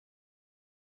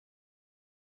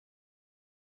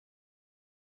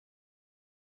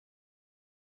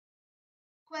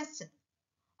Question.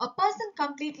 A person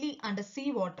completely under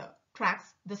seawater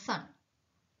tracks the sun.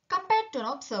 Compared to an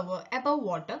observer above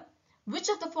water, which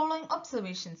of the following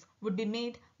observations would be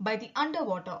made by the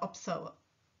underwater observer?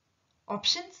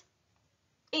 Options.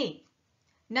 A.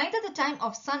 Neither the time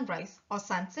of sunrise or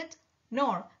sunset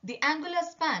nor the angular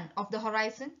span of the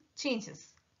horizon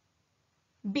changes.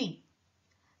 B.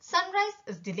 Sunrise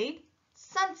is delayed,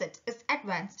 sunset is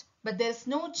advanced, but there is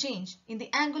no change in the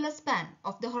angular span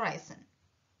of the horizon.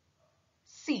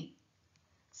 C.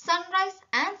 Sunrise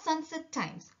and sunset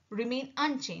times remain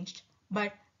unchanged,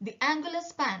 but the angular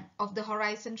span of the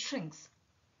horizon shrinks.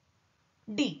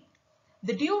 D.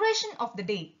 The duration of the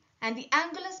day and the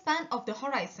angular span of the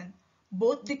horizon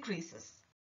both decreases.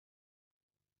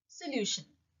 Solution.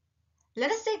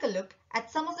 Let us take a look at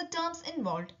some of the terms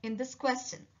involved in this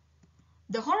question.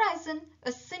 The horizon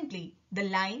is simply the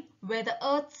line where the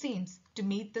earth seems to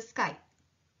meet the sky.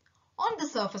 On the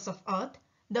surface of earth,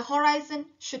 the horizon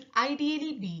should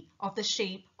ideally be of the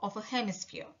shape of a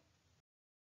hemisphere.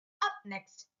 Up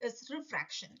next is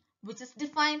refraction, which is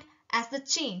defined as the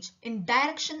change in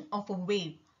direction of a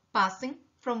wave passing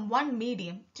from one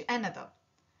medium to another.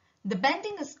 The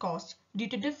bending is caused due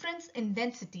to difference in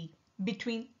density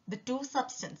between the two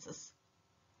substances.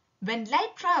 When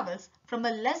light travels from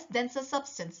a less denser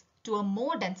substance to a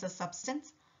more denser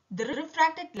substance, the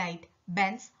refracted light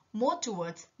bends more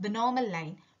towards the normal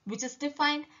line, which is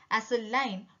defined as a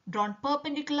line drawn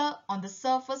perpendicular on the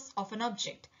surface of an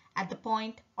object at the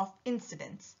point of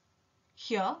incidence.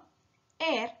 Here,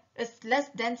 air is less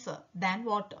denser than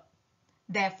water.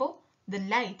 Therefore, the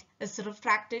light is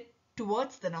refracted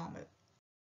towards the normal.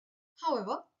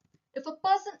 However, if a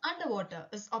person underwater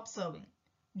is observing,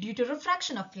 due to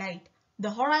refraction of light, the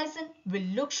horizon will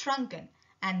look shrunken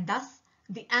and thus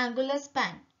the angular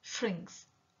span shrinks.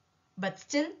 But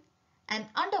still, an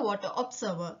underwater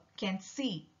observer can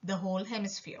see the whole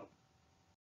hemisphere.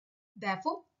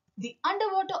 Therefore, the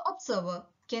underwater observer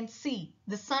can see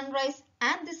the sunrise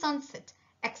and the sunset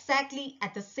exactly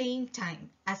at the same time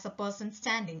as a person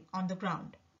standing on the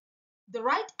ground. The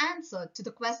right answer to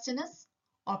the question is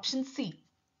option C.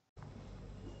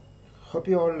 Hope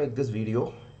you all like this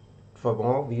video. For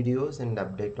more videos and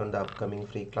update on the upcoming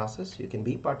free classes, you can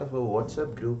be part of a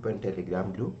WhatsApp group and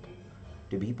Telegram group.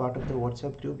 To be part of the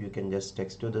WhatsApp group, you can just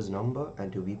text to this number,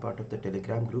 and to be part of the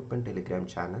Telegram group and Telegram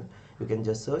channel, you can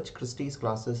just search Christy's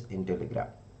classes in Telegram.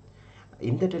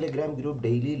 In the Telegram group,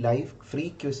 daily live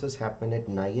free quizzes happen at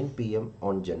 9 p.m.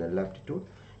 on General Aptitude.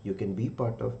 You can be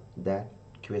part of that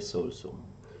quiz also.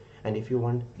 And if you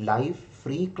want live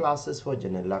free classes for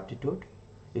General Aptitude,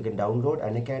 you can download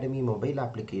Unacademy mobile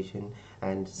application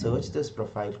and search this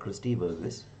profile Christy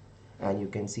Varghese, and you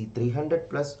can see 300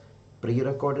 plus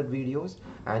pre-recorded videos,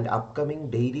 and upcoming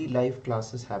daily live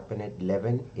classes happen at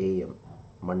 11 a.m.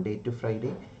 Monday to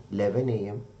Friday, 11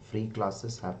 a.m. free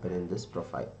classes happen in this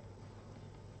profile.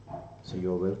 So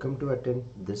you're welcome to attend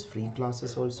this free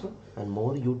classes also, and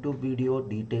more YouTube video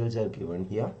details are given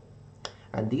here.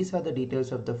 And these are the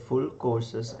details of the full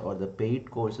courses or the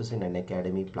paid courses in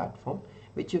Unacademy platform,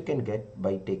 which you can get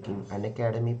by taking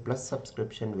Unacademy Plus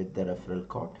subscription with the referral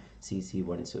code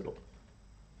CC10.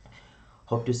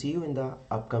 Hope to see you in the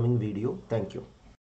upcoming video. Thank you.